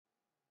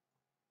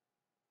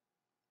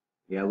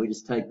Yeah, we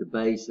just take the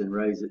base and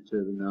raise it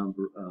to the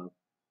number of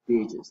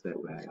digits that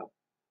we have.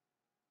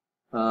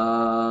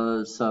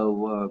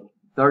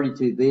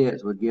 32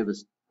 bits would give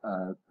us,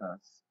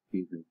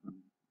 excuse me, let me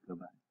go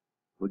back.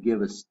 Would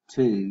give us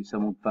 2. So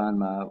I'm going to find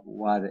my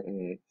y to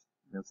x.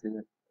 You'll see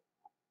it?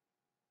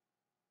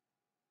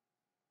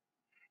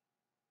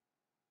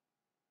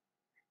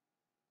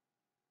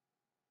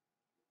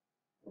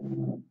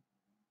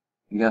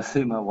 You got to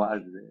see my y to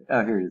x.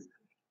 Oh, here it is.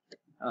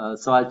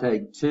 So I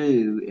take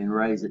 2 and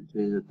raise it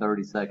to the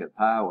 32nd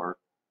power,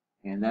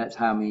 and that's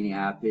how many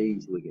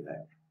IPs we could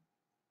have.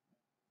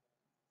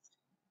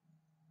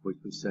 Which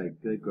we say,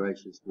 good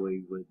gracious,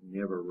 we would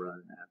never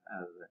run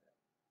out of that.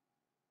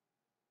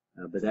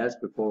 But that's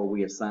before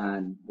we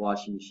assign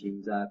washing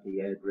machines IP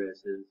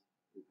addresses.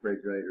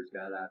 Refrigerators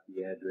got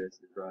IP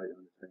addresses, right?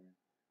 Understand?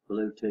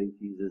 Bluetooth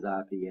uses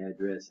IP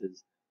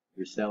addresses.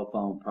 Your cell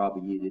phone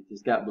probably uses, if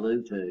it's got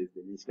Bluetooth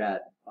and it's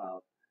got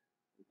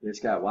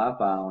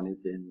Wi-Fi on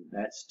it, then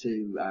that's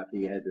 2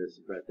 IP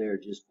addresses right there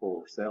just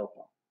for cell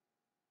phone.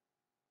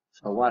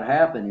 So what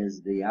happened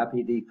is the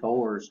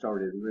IPv4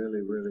 started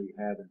really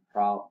having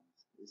problems.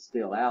 It's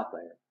still out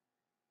there.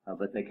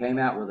 But they came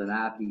out with an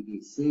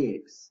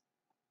IPv6,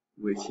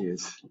 which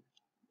is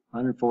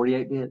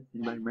 148 bits.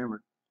 Anybody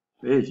remember?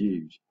 It is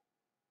huge.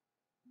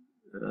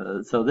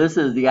 So this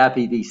is the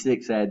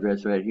IPv6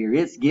 address right here.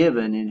 It's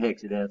given in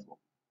hexadecimal.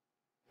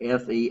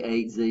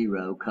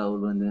 FE80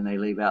 colon, then they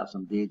leave out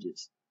some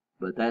digits.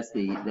 But that's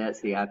the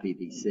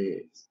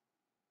IPv6.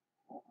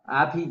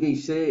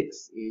 IPv6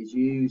 is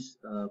used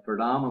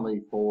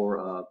predominantly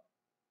for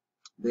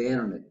the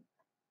internet.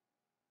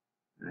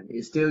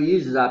 It still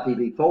uses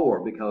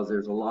IPv4 because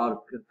there's a lot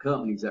of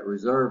companies that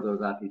reserve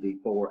those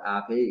IPv4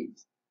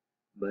 IPs.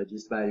 But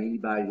just about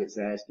anybody that's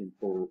asking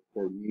for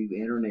new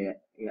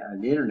internet,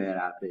 an internet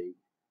IP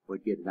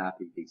would get an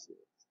IPv6.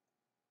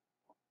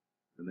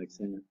 That makes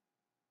sense?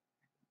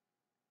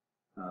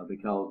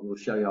 Because we'll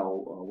show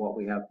y'all what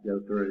we have to go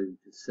through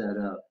to set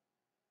up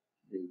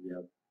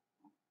the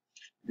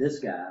this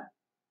guy.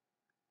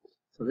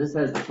 So this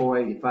has the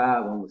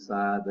 485 on the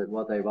side, but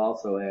what they've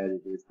also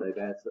added is they've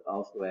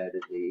also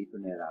added the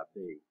Ethernet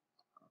IP.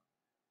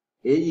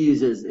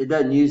 It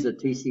doesn't use a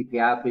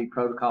TCP/IP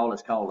protocol.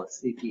 It's called a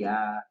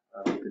CPI,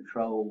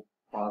 control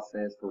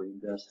process for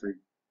industry,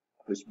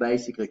 which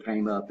basically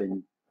came up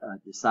and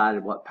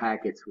decided what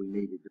packets we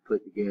needed to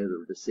put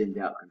together to send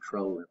out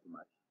control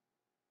information.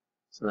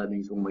 So that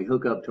means when we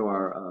hook up to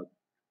our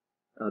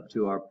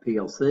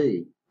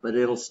PLC, but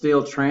it'll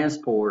still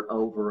transport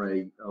over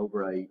any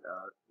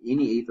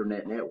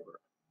Ethernet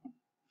network.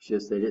 It's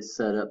just that it's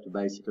set up to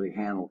basically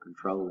handle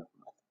control information.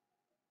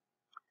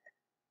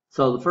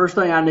 So the first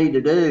thing I need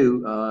to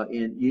do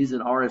in using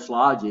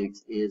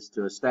RSLogix is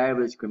to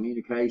establish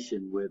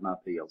communication with my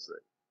PLC.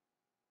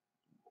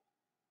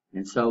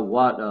 And so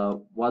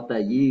what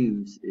they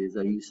use is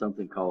they use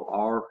something called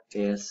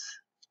RSLinx,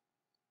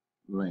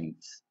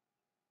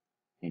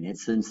 and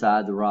it's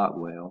inside the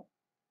Rockwell.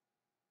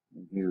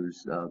 And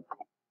here's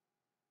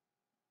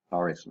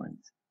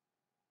RSLinx.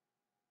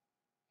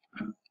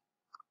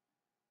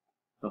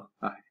 Oh,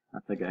 I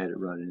think I had it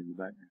running in the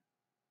background.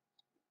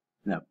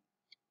 No.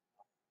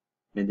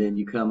 And then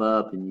you come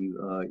up and you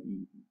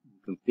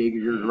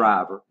configure your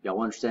driver.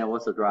 Y'all understand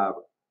what's a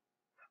driver?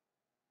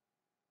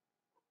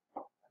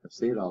 I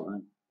see it all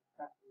then.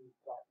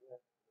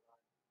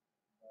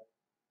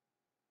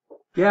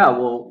 Yeah,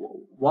 well,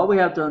 what we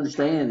have to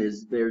understand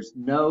is there's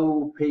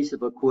no piece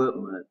of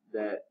equipment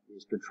that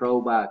is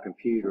controlled by a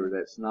computer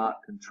that's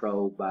not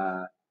controlled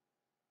by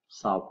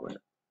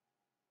software.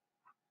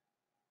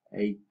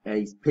 A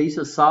piece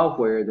of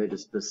software that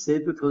is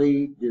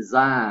specifically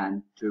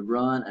designed to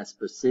run a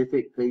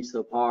specific piece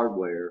of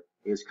hardware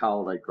is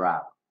called a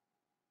driver.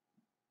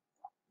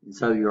 And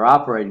so your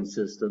operating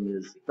system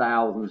is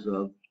thousands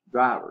of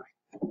drivers.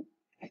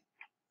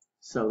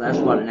 So that's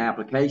what an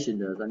application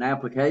does. An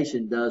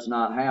application does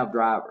not have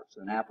drivers.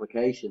 An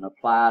application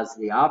applies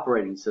the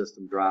operating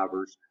system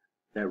drivers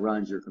that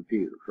runs your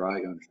computers,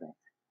 right? You understand?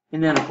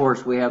 And then, of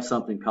course, we have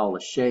something called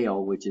a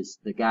shell, which is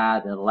the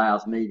guy that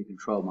allows me to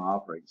control my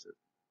operating system.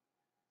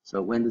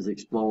 So Windows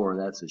Explorer,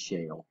 that's a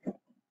shell.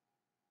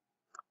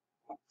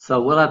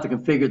 So we'll have to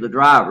configure the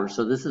drivers.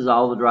 So this is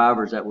all the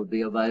drivers that would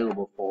be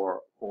available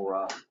for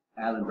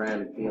Allen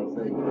Bradley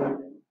PLC.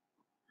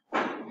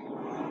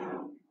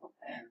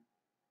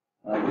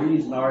 We're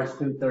using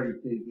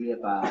RS-232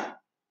 DFI.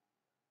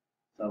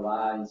 So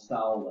I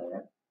installed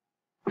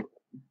that.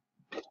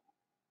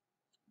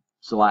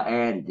 So I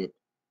added it.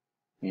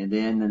 And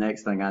then the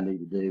next thing I need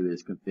to do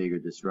is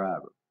configure this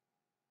driver.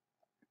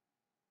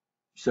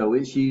 So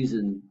it's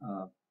using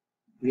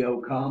the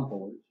old COM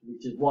ports,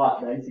 which is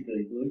what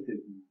basically Bluetooth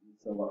uses.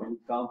 So our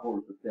COM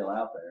ports are still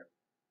out there.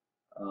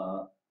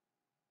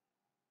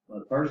 Well,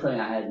 the first thing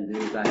I had to do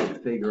is I had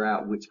to figure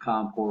out which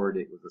COM port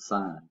it was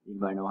assigned.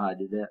 Anybody know how I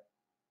did that?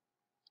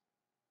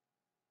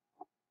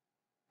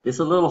 It's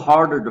a little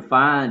harder to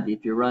find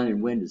if you're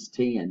running Windows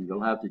 10.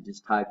 You'll have to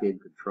just type in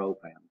control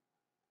panel.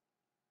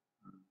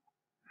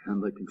 on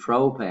the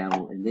control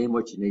panel, and then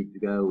what you need to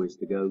go is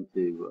to go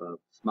to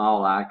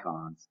small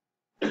icons.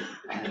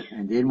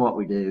 And then what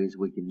we do is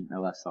we can,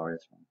 oh, sorry,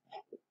 that's wrong.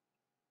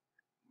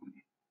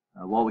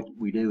 What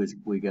we do is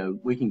we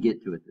can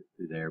get to it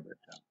through there, but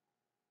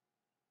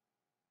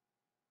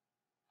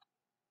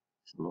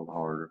it's a little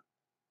harder.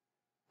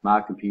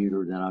 My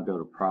computer, then I'll go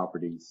to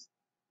properties,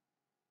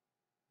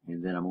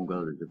 and then I'm going to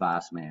go to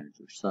device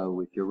manager. So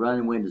if you're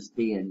running Windows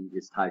 10, you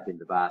just type in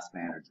device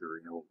manager,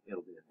 and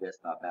it'll be a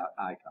desktop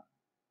icon.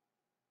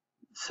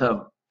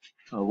 So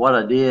what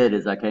I did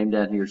is I came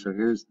down here. So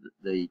here's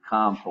the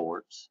COM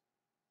ports,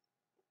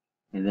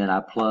 and then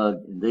I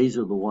plugged, and these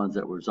are the ones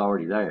that was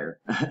already there.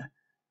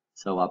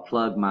 So I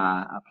plugged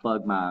my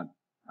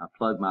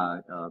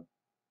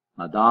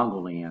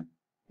dongle in,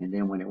 and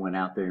then when it went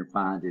out there and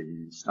found it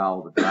and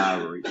installed the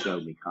driver, it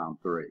showed me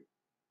COM3.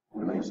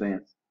 That makes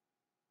sense?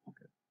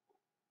 Okay.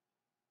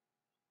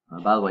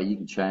 By the way, you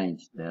can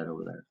change that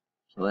over there.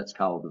 So that's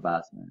called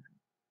device management.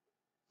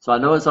 So I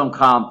know it's on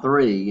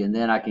COM3, and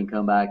then I can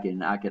come back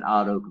and I can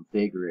auto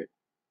configure it,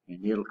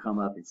 and it'll come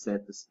up and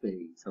set the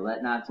speed. So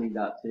that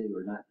 19.2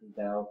 or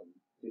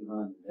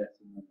 19,200, that's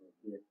the number of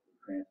bits we're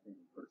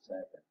transmitting per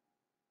second.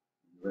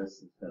 And the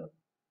rest of the stuff,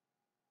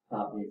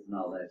 top bits and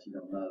all that, you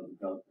don't know,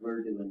 because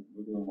we're doing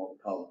what we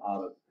call an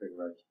auto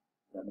configuration.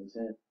 Does that make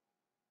sense?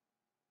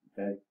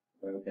 Okay.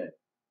 Okay.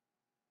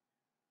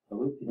 So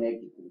we've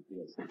connected to the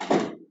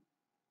PLC.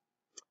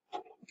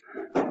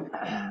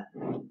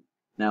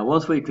 Now,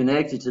 once we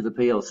connected to the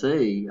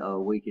PLC,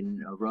 we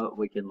can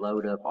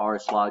load up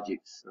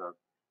RSLogix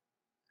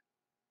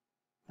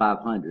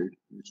 500,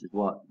 which is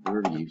what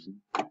we're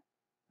using.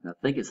 And I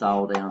think it's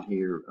all down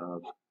here.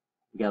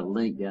 We got a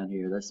link down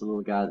here. That's the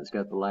little guy that's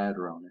got the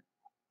ladder on it.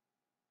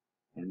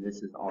 And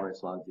this is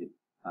RSLogix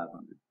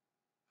 500.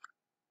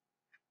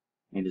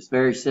 And it's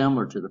very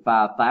similar to the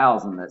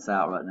 5000 that's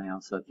out right now.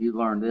 So if you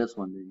learn this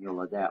one, then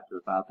you'll adapt to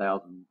the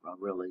 5000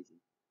 real easy.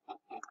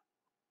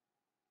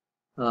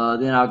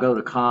 Then I'll go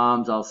to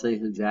comms, I'll see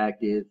who's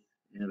active,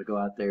 and it'll go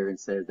out there and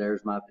say,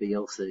 there's my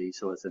PLC,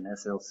 so it's an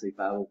SLC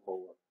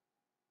 504.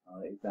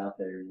 It's out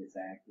there and it's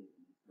active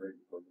and it's ready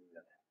for me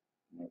to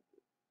connect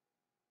it.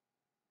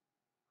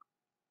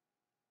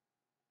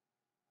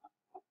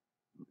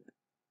 Okay.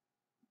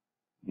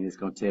 And it's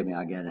going to tell me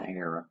I got an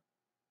error,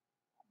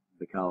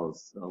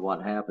 because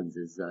what happens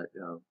is that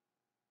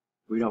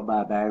we don't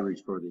buy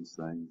batteries for these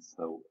things,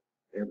 so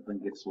everything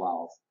gets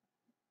lost.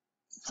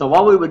 So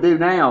what we would do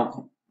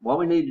now, what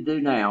we need to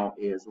do now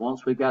is,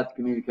 once we've got the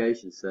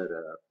communication set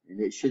up, and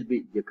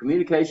the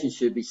communication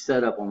should be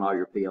set up on all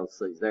your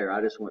PLCs there.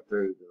 I just went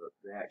through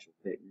the actual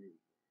technique.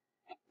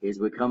 Is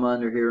we come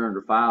under here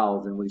under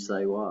files and we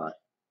say what?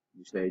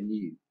 We say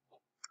new.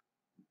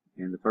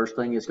 And the first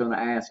thing it's going to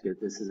ask if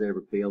this is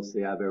every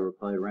PLC I've ever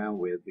played around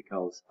with,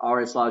 because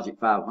RSLogix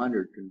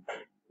 500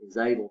 is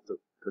able to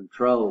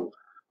control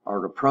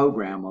or to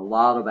program a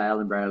lot of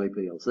Allen Bradley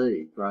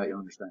PLCs, right? You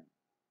understand?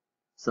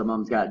 Some of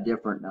them's got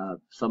different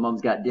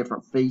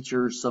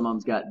features, some of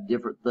them's got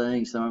different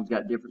things, some of them's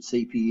got different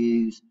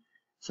CPUs.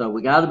 So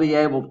we got to be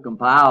able to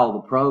compile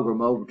the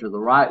program over to the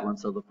right one.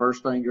 So the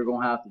first thing you're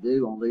going to have to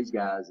do on these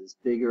guys is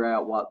figure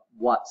out what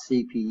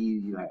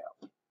CPU you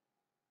have.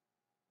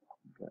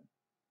 Okay.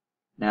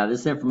 Now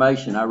this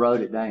information, I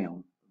wrote it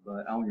down,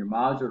 but on your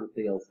modular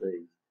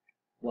PLC,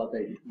 what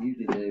they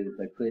usually do is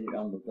they put it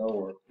on the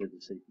door to the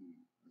CPU.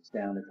 It's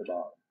down at the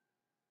bottom.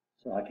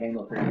 So I came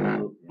up here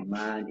and looked, and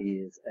mine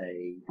is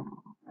a,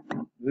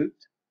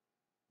 whoops.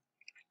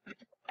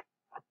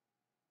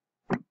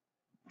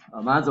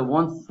 Mine's a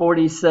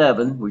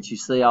 147, which you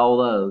see all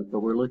those,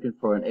 but we're looking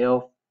for an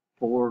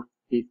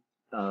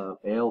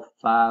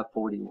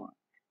L541.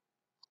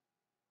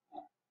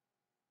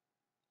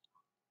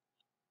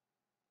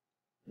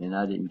 And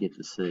I didn't get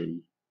to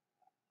see,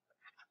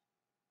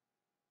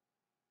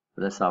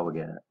 but that's all we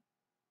got.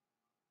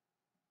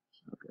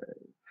 Okay.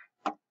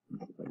 Let's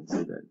see if I can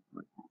see that.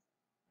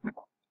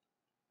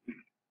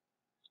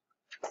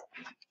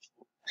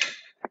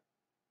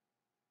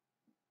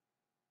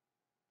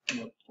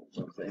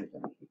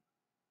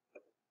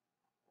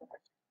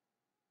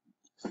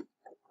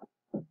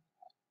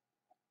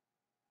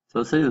 So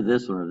it's either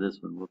this one or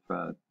this one. We'll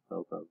try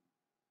both of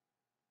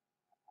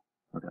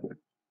them. Okay.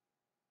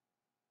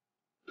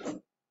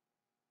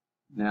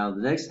 Now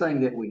the next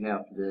thing that we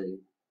have to do is,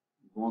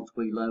 once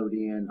we load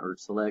in or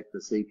select the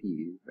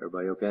CPU,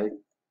 everybody okay?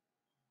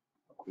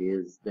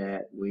 Is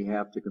that we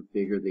have to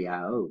configure the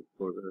I/O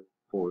for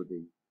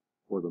the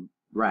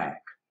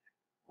rack.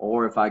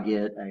 Or if I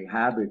get a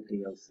hybrid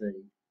PLC,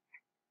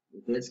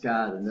 if it's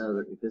got an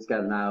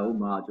I/O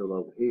module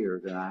over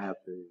here, then I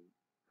have to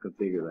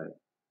configure that.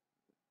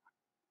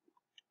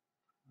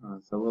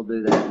 So we'll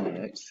do that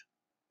next.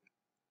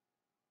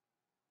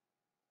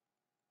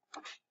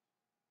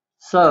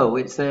 So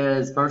it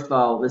says, first of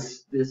all,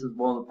 this is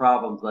one of the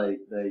problems we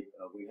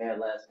had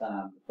last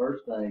time. The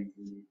first thing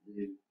we need to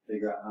do is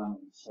figure out how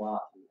many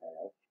slots we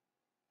have.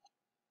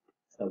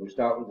 So we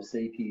start with the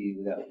CPU.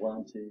 We got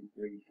 1, 2,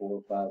 3,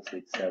 4, 5,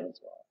 6, 7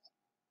 slots.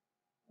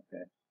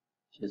 Okay.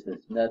 It's just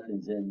that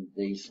nothing's in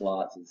these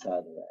slots inside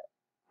of that.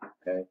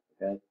 Okay,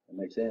 that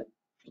makes sense?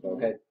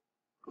 Okay.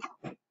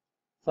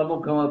 So I'm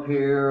gonna come up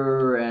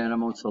here and I'm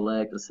gonna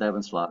select a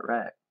 7-slot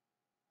rack.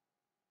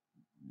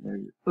 There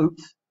you go.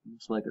 Oops,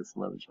 select a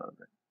 11-slot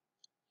rack.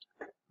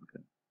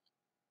 Okay.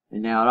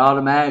 And now it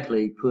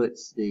automatically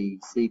puts the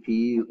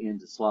CPU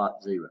into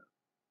slot 0.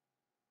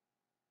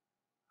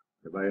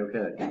 Everybody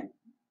okay?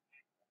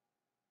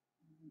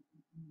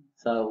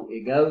 So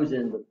it goes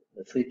in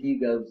the CPU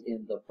goes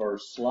in the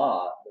first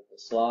slot, but the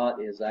slot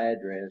is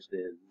addressed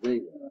as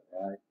 0,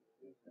 right?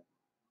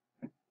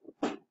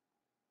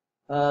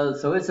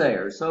 So it's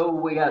there. So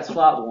we got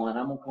slot 1.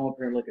 I'm gonna come up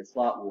here and look at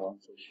slot 1.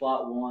 So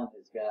slot 1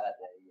 has got a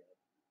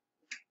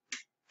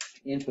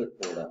input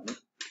port on it.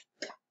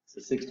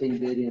 It's a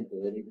 16-bit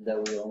input, even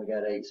though we only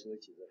got 8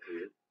 switches up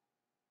here.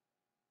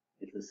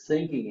 It's a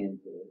syncing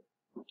input.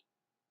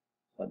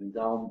 That means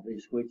all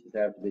these switches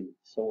have to be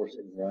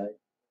sourcing, right?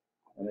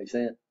 That makes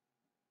sense?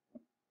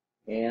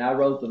 And I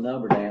wrote the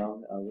number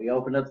down. We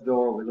open up the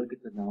door, we look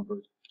at the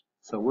numbers.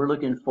 So we're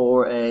looking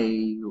for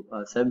a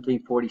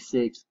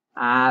 1746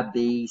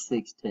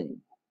 IB16.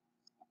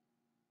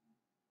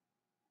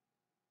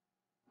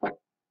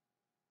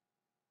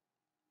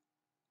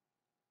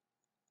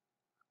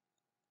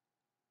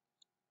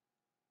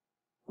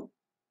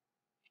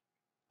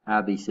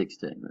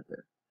 IB16 right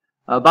there.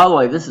 By the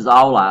way, this is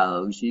all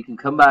IOs. So you can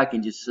come back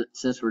and just,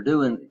 since we're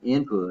doing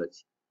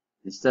inputs,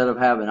 instead of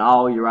having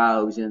all your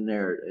IOs in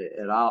there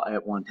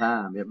at one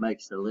time, it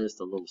makes the list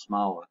a little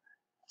smaller.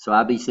 So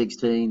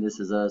IB16, this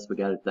is us, we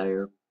got it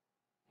there.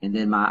 And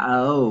then my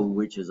IO,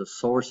 which is a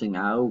sourcing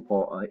IO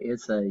part,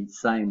 it's a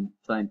same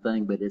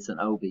thing, but it's an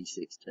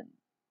OB16. So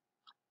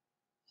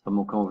I'm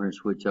gonna come over here and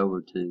switch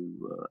over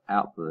to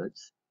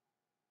outputs.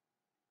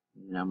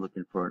 And I'm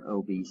looking for an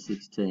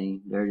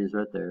OB16. There it is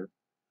right there.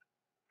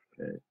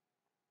 Okay.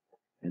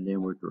 And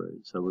then we're through.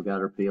 So we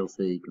got our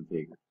PLC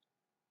configured.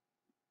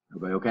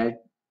 Everybody okay?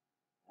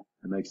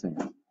 That makes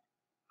sense.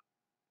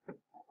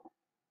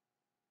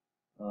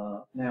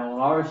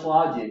 Now on RS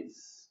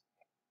Logix,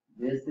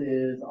 this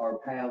is our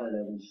palette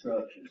of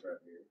instructions right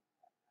here.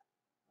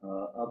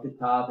 Up at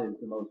top is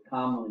the most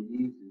commonly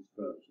used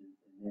instructions,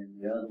 and then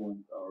the other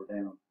ones are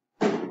down.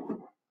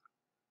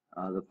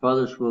 The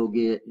furthest we'll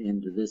get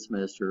into this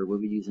semester, we'll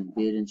be using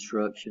bit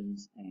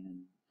instructions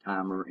and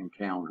timer and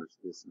counters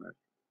this semester.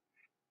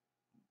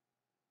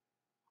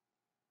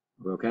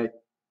 We're okay?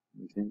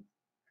 Makes sense?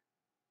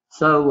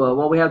 So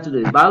what we have to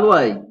do, by the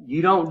way,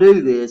 you don't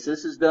do this.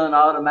 This is done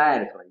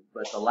automatically.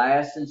 But the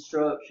last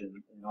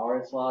instruction in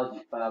RS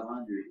Logix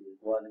 500 is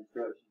what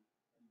instruction?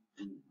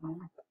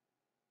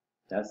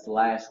 That's the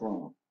last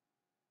rung.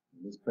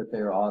 It's put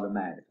there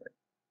automatically.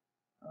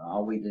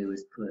 All we do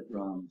is put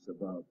rungs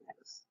above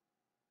this.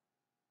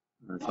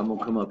 So I'm going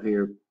to come up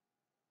here,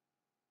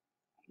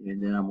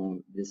 and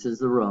then this is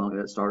the rung.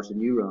 That starts a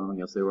new rung.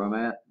 You'll see where I'm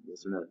at?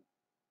 Yes or no?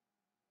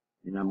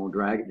 And I'm going to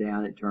drag it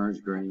down. It turns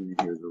green,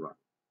 and here's the rung.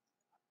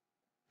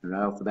 And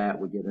right off the bat,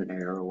 we get an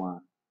error. Why?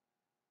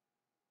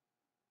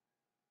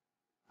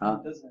 Huh?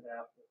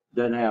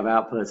 Doesn't have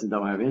outputs and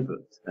don't have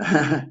inputs.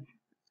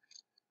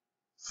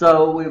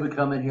 So we would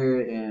come in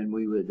here and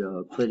we would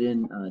put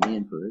in an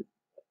input.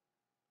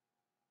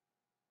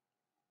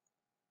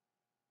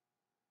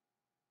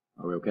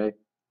 Are we okay?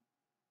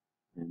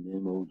 And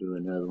then we'll do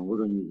another one. We're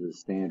going to use a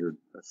standard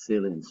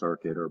Cilian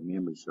circuit or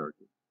memory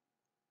circuit.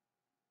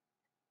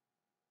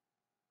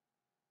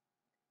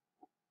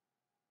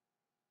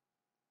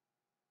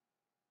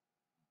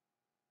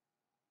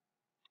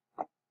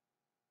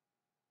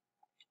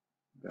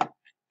 Okay.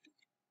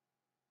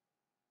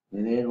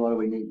 And then what do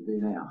we need to do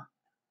now?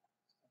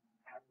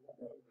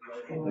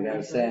 We got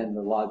to send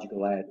the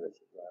logical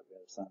addresses, right? We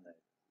got to send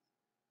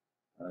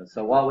that.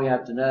 So what we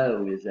have to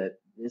know is that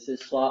this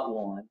is slot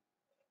 1,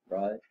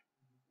 right?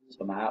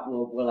 So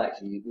we'll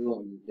actually, we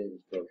won't use bit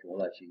instruction.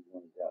 We'll actually use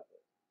one of these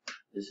outputs.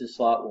 This is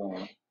slot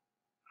 1.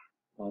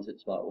 Why is it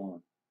slot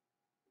 1?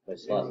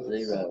 It's slot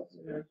 0.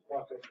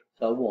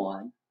 So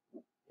 1.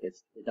 It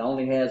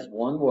only has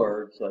one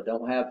word, so I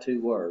don't have 2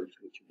 words,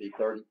 which would be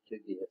 32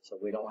 bits. So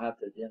we don't have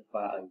to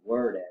identify a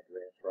word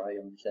address, right?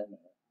 You understand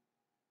that?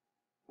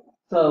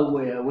 So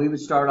we would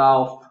start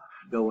off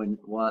going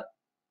what?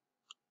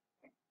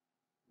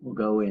 We'll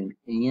go in,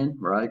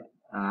 right?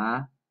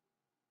 I.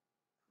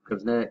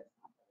 Comes next.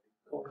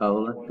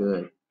 Colon.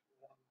 Good.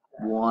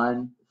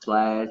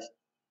 1/0.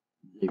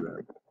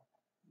 Okay.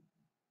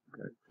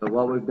 So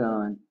what we've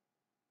done,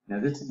 now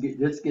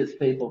this gets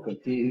people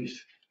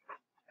confused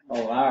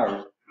on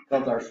ours,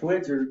 because our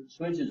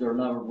switches are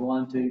numbered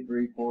 1, 2,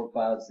 3, 4,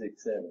 5,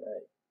 6, 7,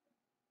 8.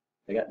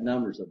 They got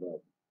numbers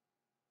above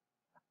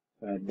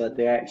them. But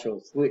the actual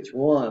switch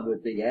 1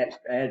 would be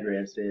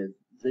addressed as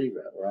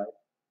 0, right?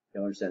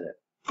 You understand that?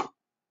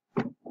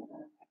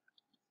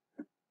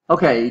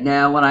 Okay,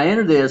 now when I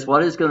enter this,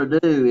 what it's going to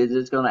do is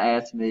it's going to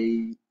ask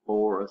me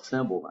for a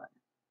symbol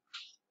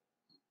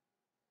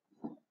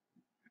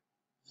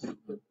name.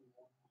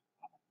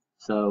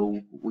 So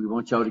we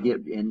want y'all to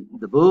get, and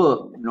the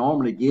book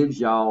normally gives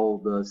y'all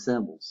the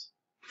symbols.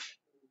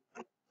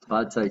 So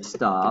I'd say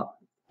stop.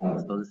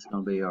 So this is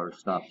going to be our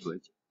stop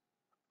switch.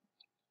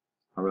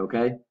 Are we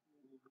okay?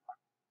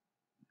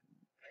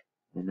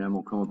 And then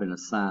we'll come up and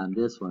assign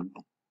this one.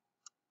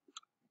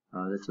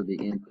 This will be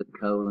input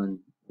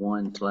colon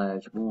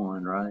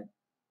 1/1, right?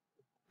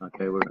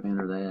 Okay, we'll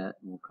enter that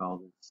and we'll call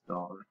this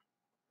start.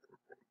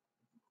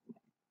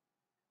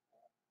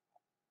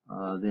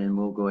 Then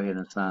we'll go ahead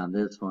and assign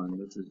this one.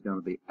 This is going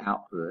to be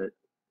output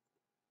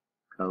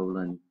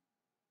colon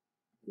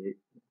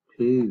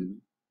 2/0.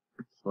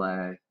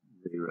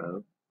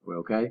 We're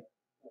okay?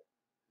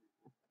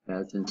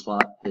 That's in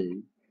slot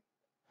 2.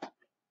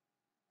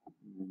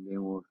 And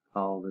then we'll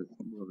call this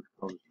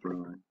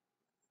run.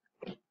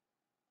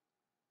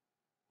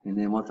 And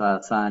then once I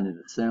assign it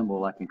a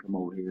symbol, I can come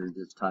over here and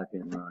just type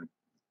in run.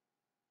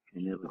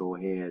 And it'll go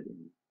ahead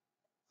and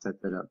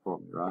set that up for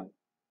me, right?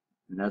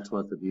 And that's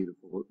what the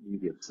beautiful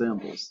beauty of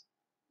symbols.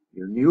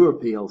 Your newer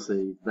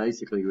PLC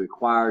basically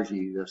requires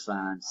you to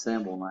assign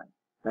symbol names.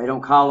 They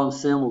don't call them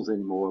symbols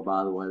anymore,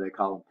 by the way, they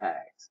call them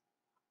tags.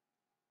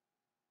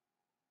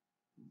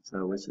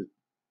 So which is,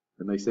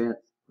 that makes sense?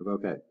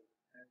 Okay.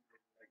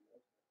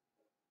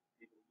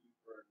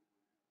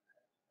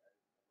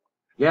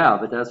 Yeah,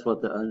 but that's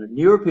what the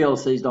newer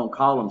PLCs don't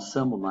call them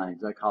symbol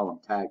names, they call them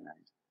tag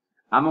names.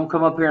 I'm going to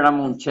come up here and I'm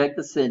going to check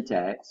the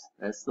syntax.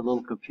 That's the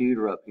little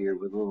computer up here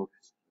with a little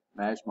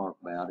hash mark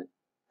about it.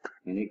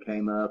 And it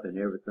came up and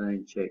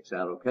everything checks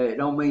out okay. It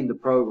don't mean the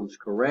program's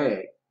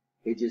correct.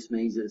 It just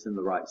means it's in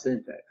the right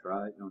syntax,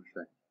 right? You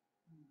understand?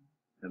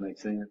 That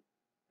makes sense?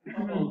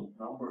 Numbers on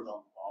the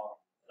bottom,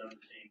 17.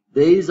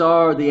 These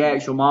are the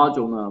actual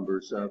module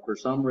numbers. For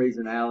some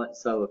reason,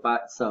 Alex, so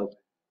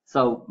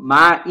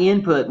my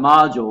input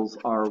modules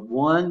are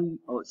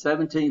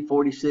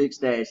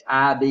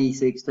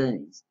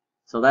 1746-IB16s.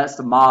 So that's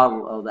the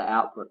model of the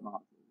output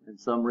module. And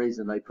some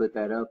reason they put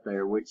that up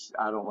there, which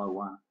I don't know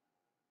why.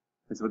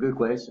 It's a good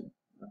question.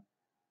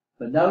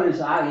 But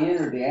notice I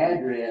entered the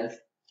address,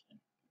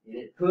 and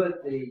it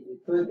put the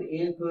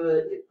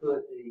input, it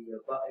put the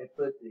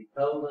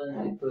colon,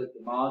 it put the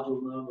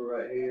module number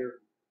right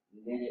here,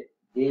 and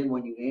then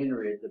when you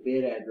enter it, the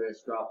bit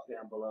address drops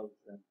down below the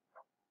symbol.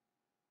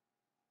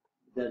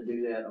 It doesn't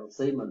do that on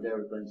Siemens.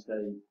 Everything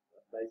stays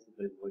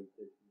basically the way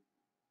it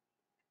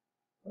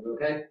is.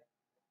 Okay.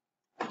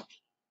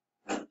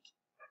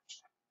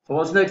 So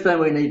what's the next thing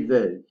we need to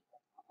do?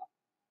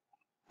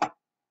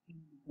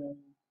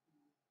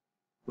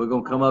 We're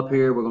going to come up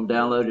here. We're going to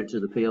download it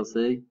to the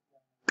PLC.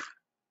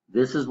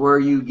 This is where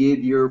you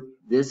give your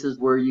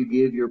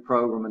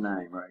program a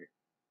name right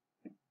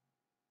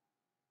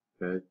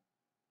here. Okay.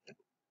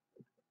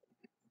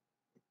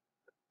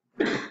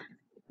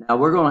 Now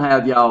we're going to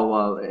have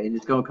y'all, and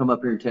it's going to come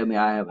up here and tell me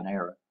I have an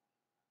error.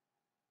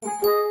 I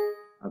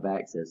have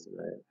access to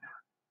that.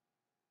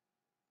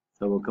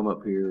 So we'll come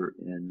up here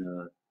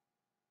and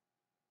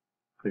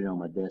put it on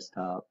my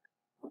desktop.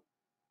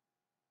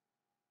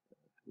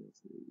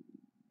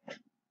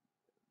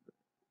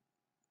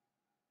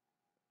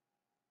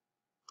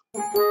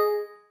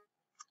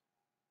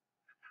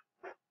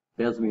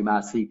 Tells me my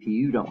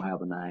CPU don't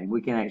have a name.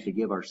 We can actually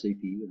give our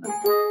CPU a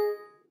name.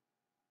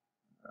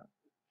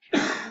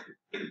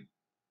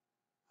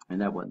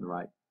 And that wasn't the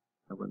right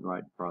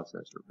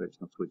processor, but it's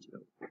going to switch it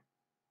over.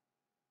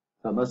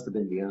 So it must have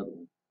been the other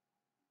one.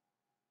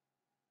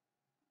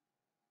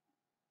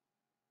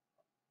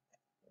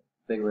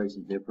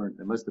 Configuration different.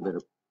 There must have been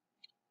a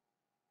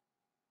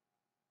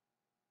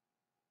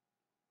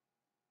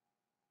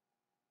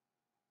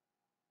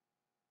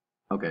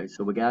okay,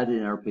 so we got it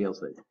in our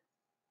PLC.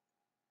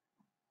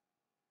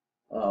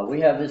 We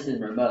have this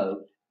in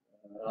remote.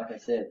 Like I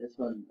said, this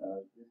one,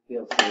 this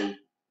PLC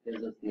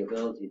gives us the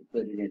ability to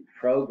put it in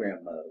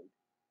program mode.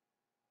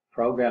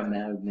 Program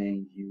mode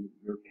means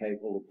you're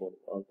capable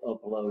of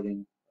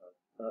uploading,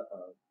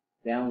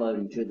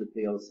 downloading to the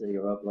PLC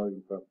or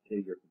uploading to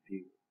your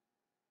computer.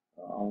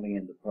 Only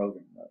in the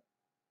program mode.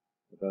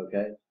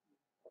 Okay?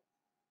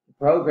 The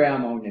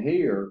program on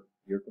here,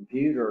 your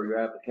computer or your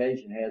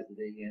application has to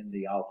be in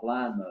the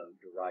offline mode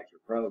to write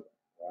your program,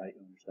 right?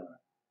 You understand?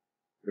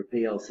 Your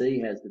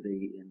PLC has to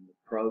be in the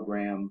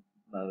program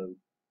mode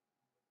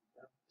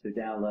to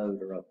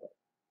download or upload.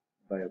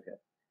 Okay.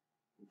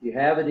 If you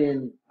have it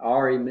in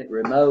RE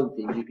remote,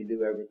 then you can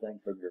do everything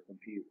from your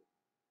computer,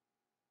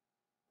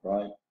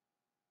 right?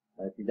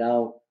 If you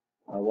don't,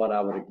 what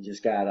I would have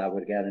just got, I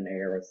would have got an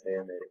error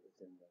saying that it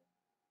was in there.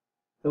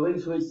 So we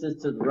can switch this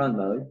to the run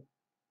mode.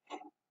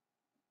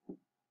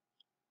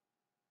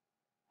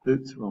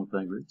 Oops, wrong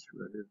thing, Rich,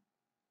 right here.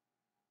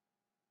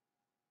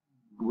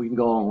 We can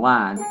go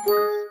online,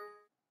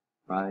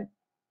 right?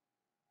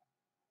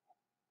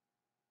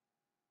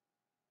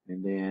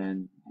 And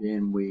then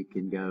we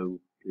can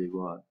go to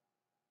what?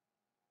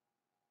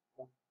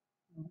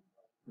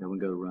 Then we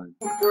go to run.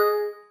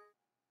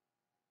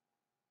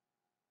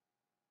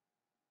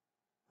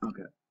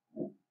 Okay.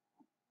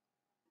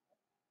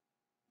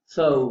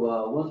 So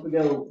once we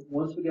go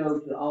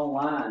to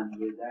online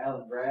with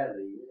Alan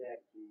Bradley, it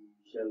actually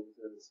shows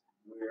us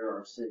where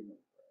our signal is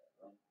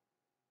at,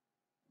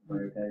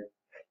 right? Okay.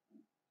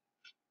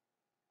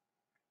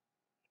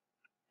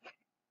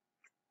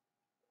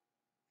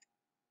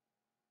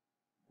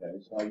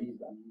 so I'm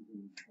using,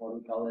 what do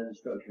we call that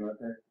instruction right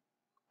there?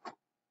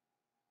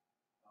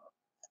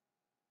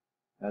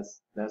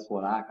 That's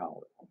what I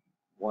call it.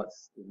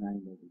 What's the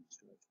name of the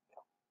instruction?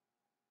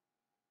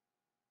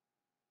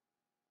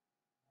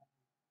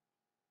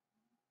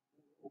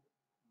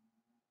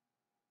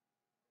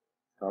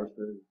 Starts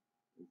with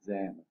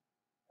examine.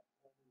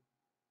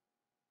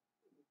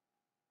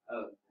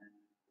 Oh.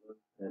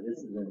 Now this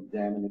is an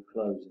examine and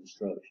close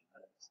instruction.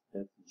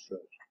 That's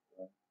instruction,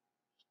 right?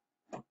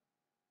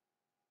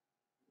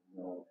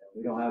 No,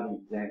 we don't have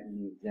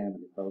any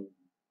examine and close.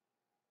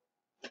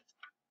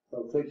 So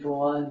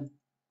 6-1,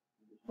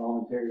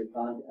 voluntary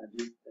conduct. I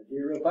did it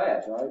real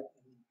fast, right?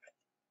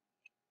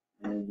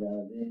 And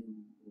then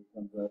it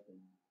comes up and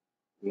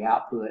the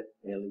output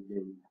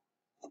LED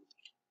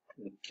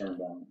is turned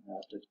on.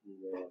 Output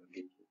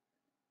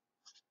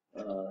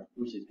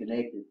which is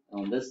connected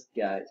on this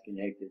guy. It's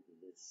connected to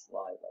this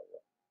slide over.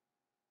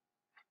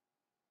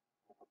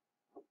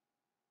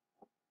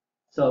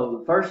 So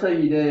the first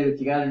thing you do if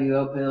you got a new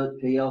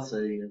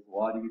PLC is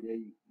what do?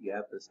 You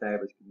have to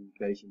establish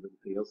communication with the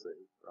PLC,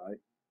 right?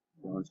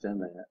 You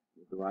understand that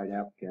with the right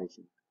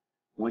application.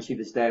 Once you've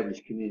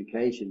established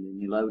communication, then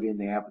you load in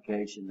the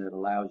application that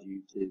allows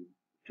you to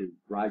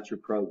write your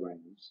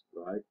programs,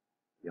 right?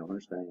 You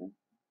understand?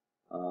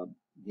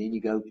 Then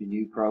you go to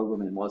new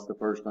program, and what's the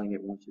first thing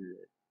it wants you to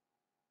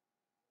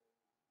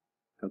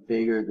do?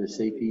 Configure the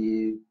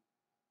CPU,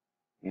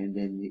 and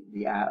then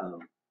the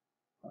I/O.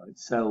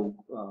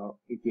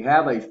 If you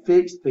have a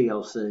fixed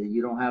PLC,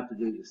 you don't have to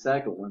do the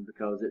second one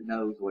because it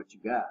knows what you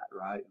got,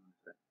 right?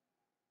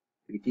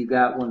 If you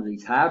got one of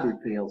these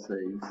hybrid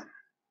PLCs,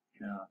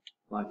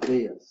 like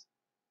this,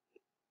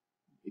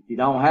 if you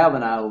don't have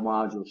an I/O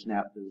module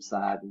snapped to the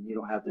side, then you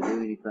don't have to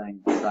do anything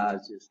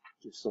besides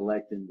just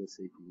selecting the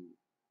CPU.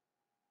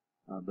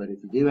 But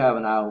if you do have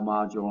an I/O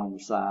module on the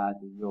side,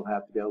 then you'll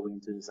have to go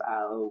into this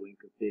I/O and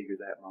configure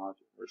that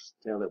module, or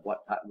tell it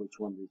which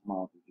one of these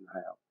modules you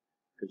have.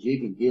 Because you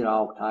can get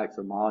all types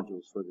of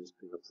modules for this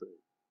PLC.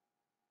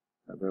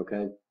 Is that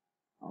okay?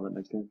 All that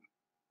makes sense?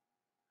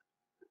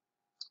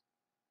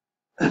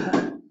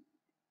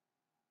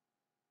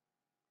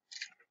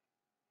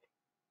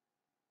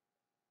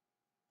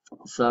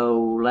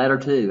 So ladder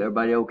 2,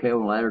 everybody okay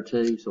on ladder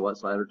 2? So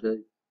what's ladder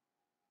 2?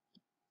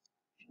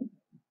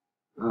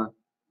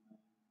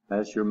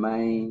 That's your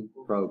main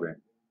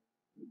program.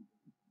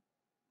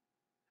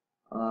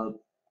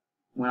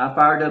 When I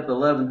fired up the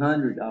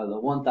 1100, the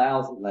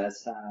 1000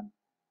 last time,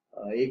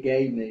 it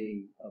gave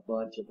me a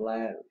bunch of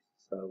ladders.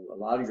 So a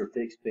lot of your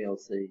fixed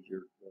PLCs,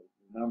 the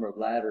number of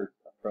ladder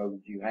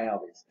programs you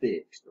have is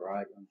fixed,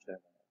 right?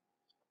 Understand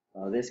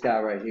that. This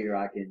guy right here,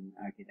 I can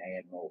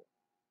add more.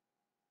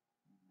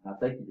 I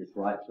think you just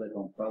right click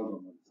on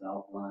program when it's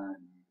offline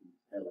and you can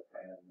tell it to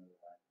add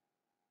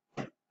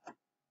another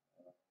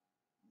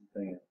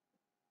thing.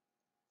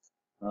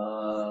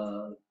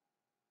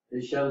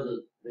 This shows us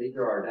these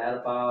are our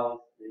data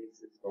files.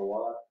 This is for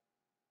what?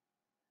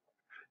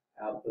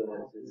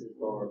 Output. This is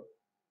for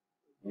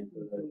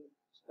input.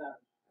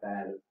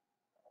 Status.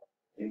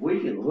 And we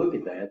can look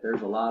at that.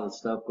 There's a lot of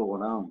stuff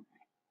going on.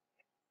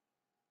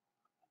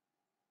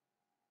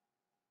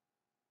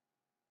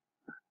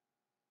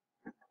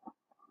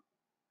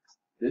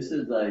 This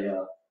is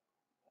a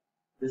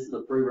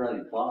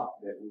pre-running clock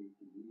that we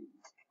can use.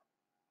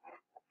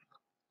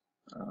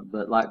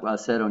 But like I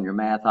said on your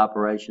math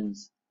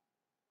operations,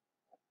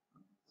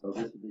 so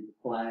this would be the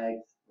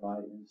flags,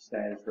 right, and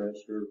status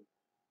register,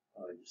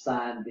 your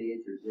sign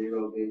bits, your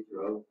 0 bits,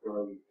 your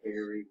overflow, your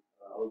carry,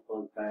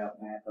 overflow tap,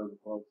 math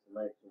overflow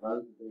select. So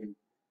those would be,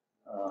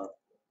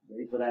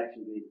 these would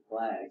actually be the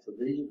flags. So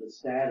these are the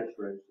status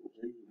registers.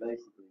 These are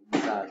basically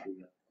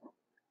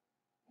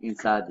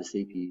inside the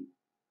CPU.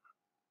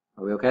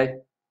 Are we okay?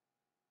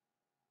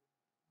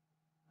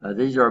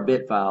 These are our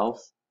bit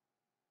files.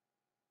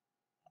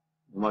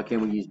 And what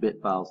can we use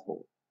bit files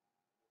for?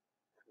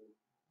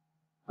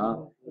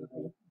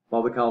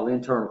 What we call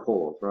internal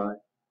coils, right?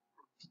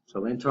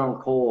 So internal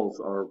coils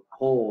are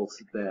coils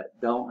that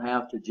don't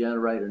have to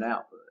generate an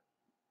output.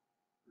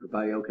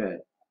 Everybody okay?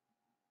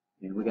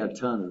 And we got a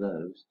ton of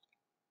those.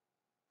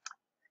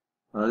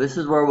 This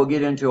is where we'll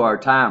get into our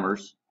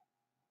timers.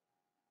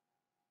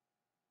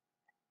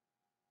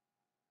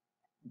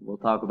 We'll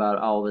talk about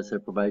all this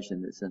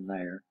information that's in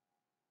there.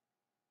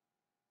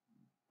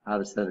 How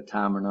to set a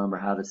timer number,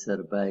 how to set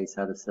a base,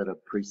 how to set a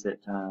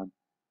preset time,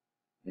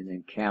 and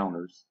then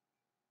counters.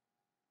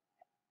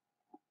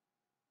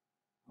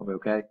 Are we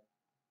okay?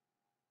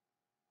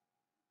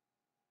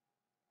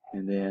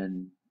 And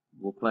then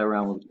we'll play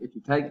around with, if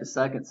you take the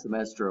second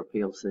semester of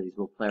PLCs,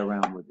 we'll play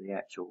around with the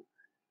actual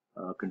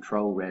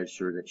control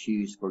register that's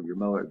used for your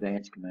more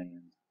advanced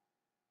commands.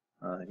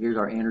 Here's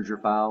our integer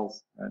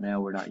files. Right now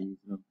we're not using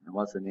them. And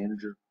what's an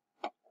integer?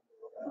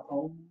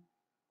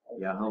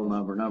 Yeah, a whole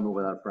number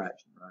without a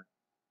fraction, right?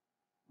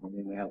 And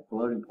then we have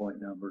floating point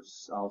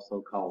numbers,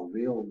 also called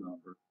real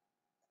number.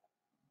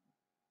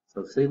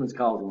 So Siemens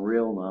calls them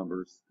real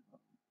numbers.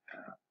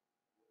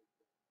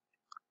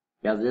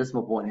 Yeah, the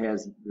decimal point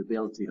has the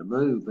ability to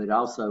move, but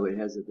also it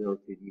has the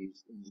ability to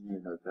use engineer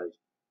notation.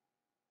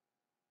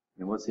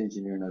 And what's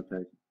engineer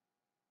notation?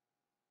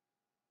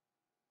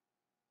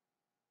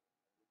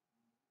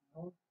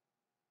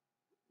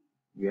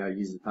 Yeah, it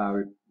uses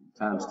power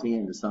times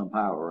 10 to some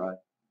power, right?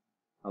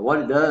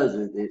 What it does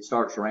is it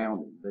starts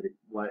rounding, but it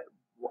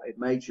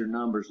makes your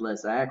numbers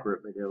less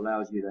accurate, but it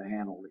allows you to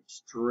handle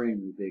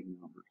extremely big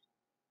numbers.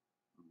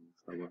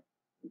 So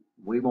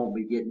we won't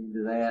be getting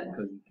into that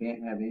because you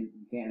can't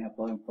have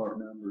floating part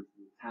numbers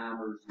with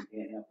timers. You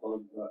can't have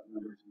floating part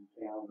numbers with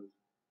calendars.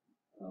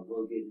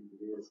 We'll get into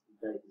this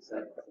today, the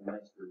second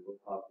semester. We'll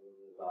talk a little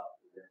bit about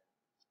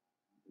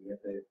the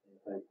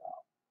FA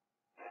file.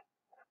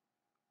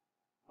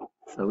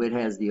 So it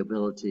has the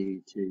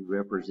ability to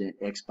represent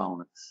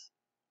exponents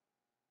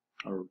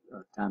or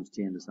times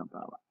 10 to some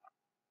power.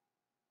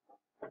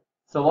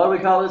 So what do we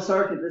call this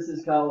circuit? This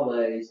is called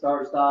a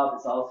start-stop.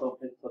 It's also,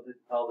 some people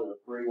call it a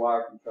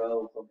free-wire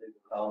control. Some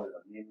people call it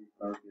a memory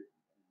circuit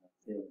and a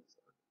filling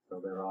circuit. So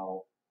they're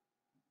all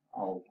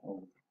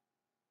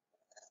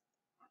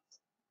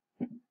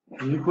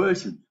Any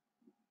questions?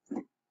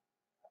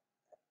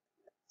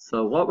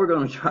 So what we're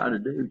going to try to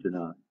do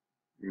tonight,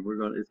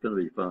 and it's going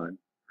to be fun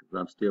because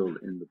I'm still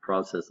in the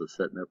process of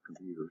setting up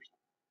computers.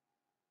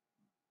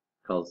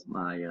 Because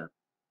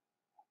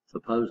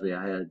supposedly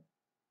I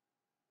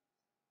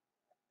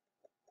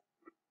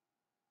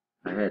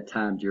had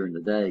time during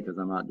the day because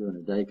I'm not doing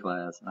a day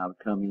class, and I would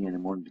come in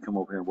and wanted to come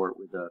over here and work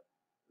with a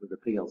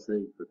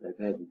PLC, but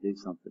they've had to do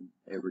something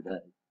every day.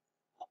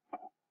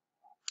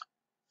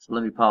 So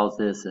let me pause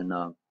this and